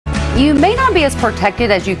You may not be as protected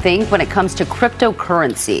as you think when it comes to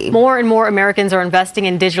cryptocurrency. More and more Americans are investing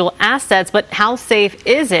in digital assets, but how safe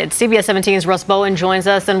is it? CBS 17's Russ Bowen joins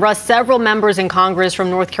us. And Russ, several members in Congress from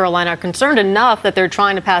North Carolina are concerned enough that they're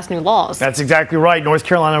trying to pass new laws. That's exactly right. North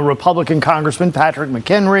Carolina Republican Congressman Patrick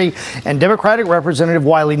McHenry and Democratic Representative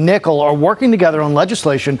Wiley Nickel are working together on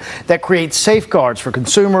legislation that creates safeguards for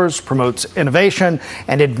consumers, promotes innovation,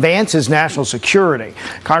 and advances national security.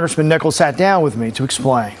 Congressman Nickel sat down with me to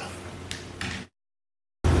explain.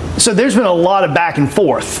 So there's been a lot of back and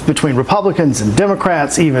forth between Republicans and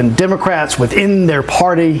Democrats, even Democrats within their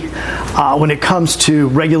party, when it comes to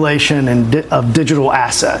regulation of digital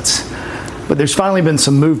assets. But there's finally been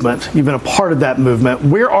some movement. You've been a part of that movement.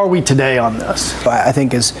 Where are we today on this? I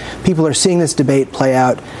think as people are seeing this debate play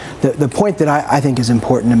out, the point that I think is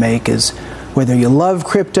important to make is whether you love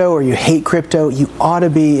crypto or you hate crypto, you ought to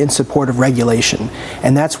be in support of regulation.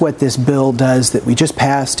 And that's what this bill does that we just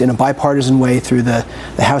passed in a bipartisan way through the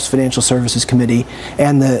House Financial Services Committee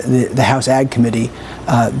and the House Ag Committee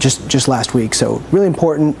just last week. So really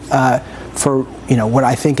important for what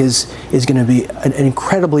I think is going to be an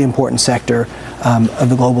incredibly important sector of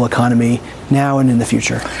the global economy now and in the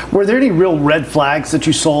future. Were there any real red flags that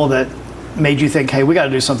you saw that made you think, hey, we got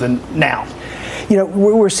to do something now?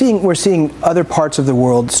 We're seeing other parts of the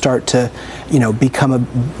world start to, become a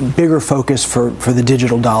bigger focus for the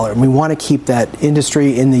digital dollar. And we want to keep that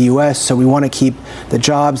industry in the U.S., so we want to keep the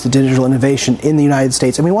jobs, the digital innovation in the United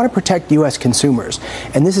States, and we want to protect U.S. consumers.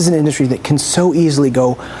 And this is an industry that can so easily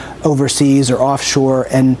go overseas or offshore.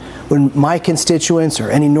 And when my constituents or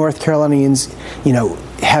any North Carolinians,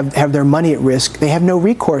 have their money at risk, they have no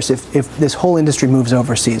recourse if this whole industry moves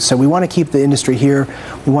overseas. So we want to keep the industry here.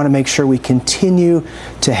 We want to make sure we continue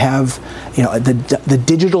to have, the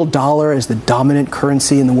digital dollar as the dominant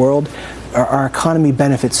currency in the world. Our economy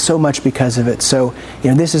benefits so much because of it. So,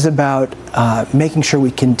 this is about making sure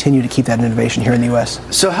we continue to keep that innovation here in the U.S.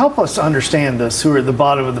 So help us understand this, who are at the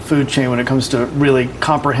bottom of the food chain when it comes to really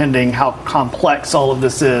comprehending how complex all of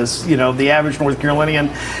this is. The average North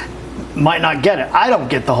Carolinian might not get it. I don't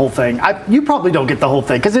get the whole thing. You probably don't get the whole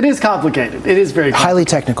thing because it is complicated. It is very complicated. Highly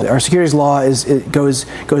technical. Our securities law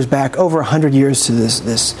goes back over 100 years to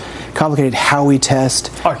this complicated how we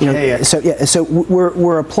test. Archaic. So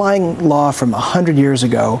we're applying law from 100 years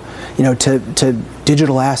ago, to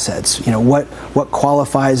digital assets. What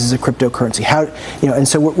qualifies as a cryptocurrency? And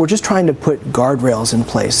so we're just trying to put guardrails in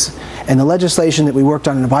place. And the legislation that we worked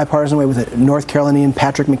on in a bipartisan way with North Carolinian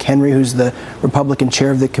Patrick McHenry, who's the Republican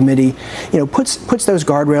chair of the committee, puts those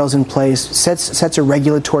guardrails in place, sets a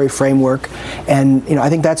regulatory framework, and I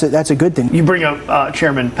think that's a good thing. You bring up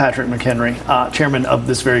Chairman Patrick McHenry, chairman of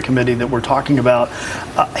this very committee that we're talking about.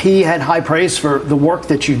 He had high praise for the work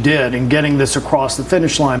that you did in getting this across the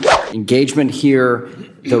finish line. Engagement here,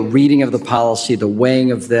 the reading of the policy, the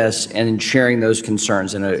weighing of this, and sharing those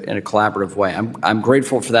concerns in a collaborative way. I'm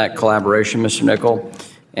grateful for that collaboration, Mr. Nickel,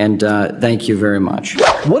 and thank you very much.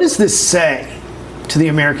 What does this say to the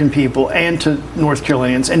American people and to North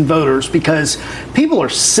Carolinians and voters? Because people are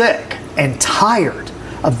sick and tired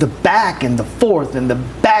of the back and the forth and the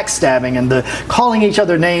backstabbing and the calling each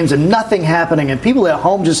other names and nothing happening, and people at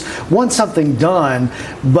home just want something done.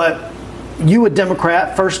 But you, a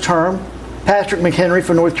Democrat, first term, Patrick McHenry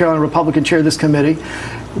for North Carolina Republican chair of this committee,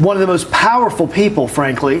 one of the most powerful people,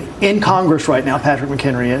 frankly, in Congress right now, Patrick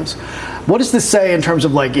McHenry is. What does this say in terms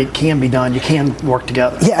of it can be done, you can work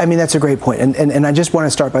together? Yeah, that's a great point. And I just want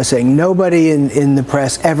to start by saying nobody in the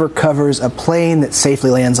press ever covers a plane that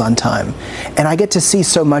safely lands on time. And I get to see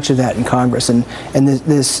so much of that in Congress. And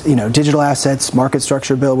this digital assets market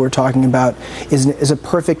structure bill we're talking about is a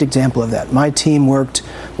perfect example of that. My team worked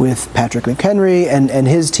with Patrick McHenry and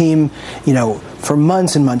his team, for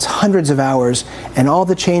months and months, hundreds of hours, and all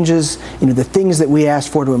the changes, the things that we asked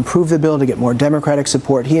for to improve the bill, to get more Democratic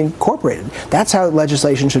support, he incorporated. That's how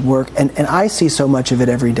legislation should work, and I see so much of it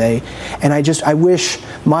every day. And I wish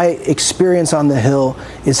my experience on the Hill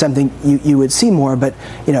is something you would see more, but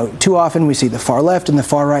too often we see the far left and the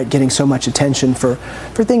far right getting so much attention for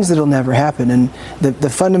things that'll never happen. And the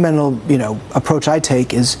fundamental approach I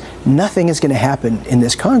take is nothing is going to happen in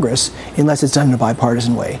this Congress unless it's done in a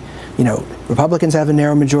bipartisan way. Republicans have a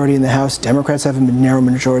narrow majority in the House, Democrats have a narrow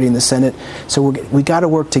majority in the Senate, so we got to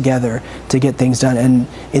work together to get things done. And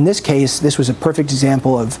in this case, this was a perfect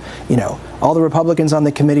example of, all the Republicans on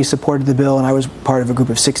the committee supported the bill, and I was part of a group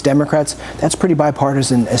of 6 Democrats. That's pretty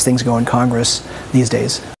bipartisan as things go in Congress these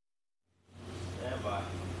days.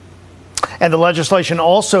 And the legislation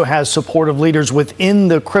also has support of leaders within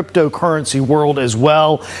the cryptocurrency world as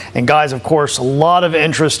well. And guys, of course, a lot of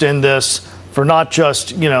interest in this for not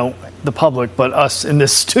just, the public, but us in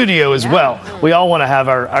this studio as well. We all want to have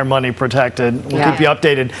our money protected. We'll keep you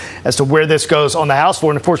updated as to where this goes on the House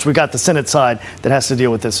floor. And of course, we got the Senate side that has to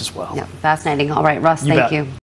deal with this as well. Yeah, fascinating. All right, Russ, thank you.